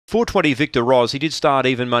420 Victor Ros. He did start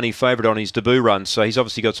even money favourite on his debut run, so he's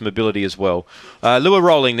obviously got some ability as well. Lure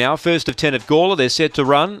rolling now. First of 10 at Gawler. They're set to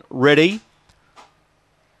run. Ready.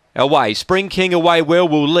 Away. Spring King away well,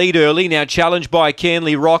 will lead early. Now challenged by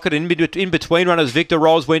Canley Rocket. In between runners, Victor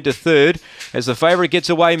Ros went to third. As the favourite gets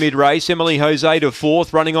away mid-race, Emily Jose to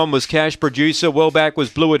fourth. Running on was Cash Producer. Well back was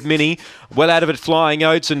Blue at Mini. Well out of it, Flying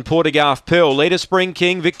Oats and Portagarth Pearl. Leader Spring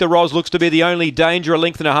King. Victor Ros looks to be the only danger, a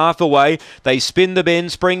length and a half away. They spin the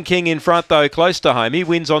bend. Spring King in front though, close to home. He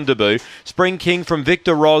wins on debut. Spring King from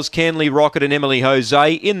Victor Ros, Canley Rocket and Emily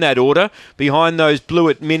Jose in that order. Behind those, Blue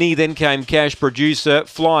at Mini. Then came Cash Producer,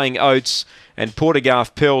 Flying Oats and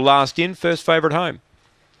Portagarth Pearl last in. First favourite home.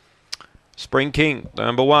 Spring King,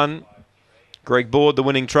 number one. Greg Board, the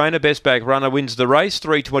winning trainer. Best back runner wins the race.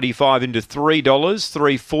 $3.25 into $3.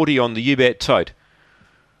 $3.40 on the U-Bet tote.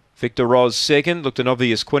 Victor Ros second. Looked an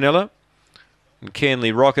obvious Quinella. And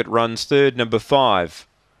Canley Rocket runs third, number 5.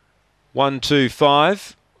 1, 2,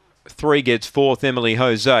 5. 3 gets fourth, Emily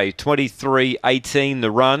Jose. 23.18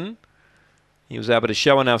 the run. He was able to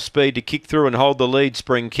show enough speed to kick through and hold the lead,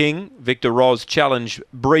 Spring King. Victor Ros challenged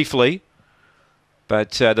briefly,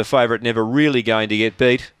 but the favourite never really going to get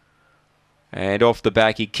beat. And off the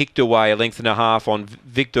back, he kicked away a length and a half on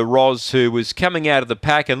Victor Ros, who was coming out of the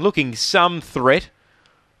pack and looking some threat.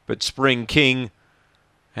 But Spring King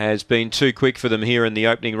has been too quick for them here in the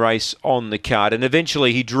opening race on the card. And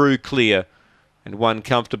eventually he drew clear and won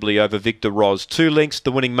comfortably over Victor Ros. 2 lengths, the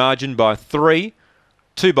winning margin by 3.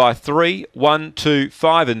 2 by 3, 1, 2,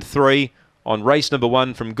 5 and 3 on race number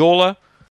 1 from Gawler.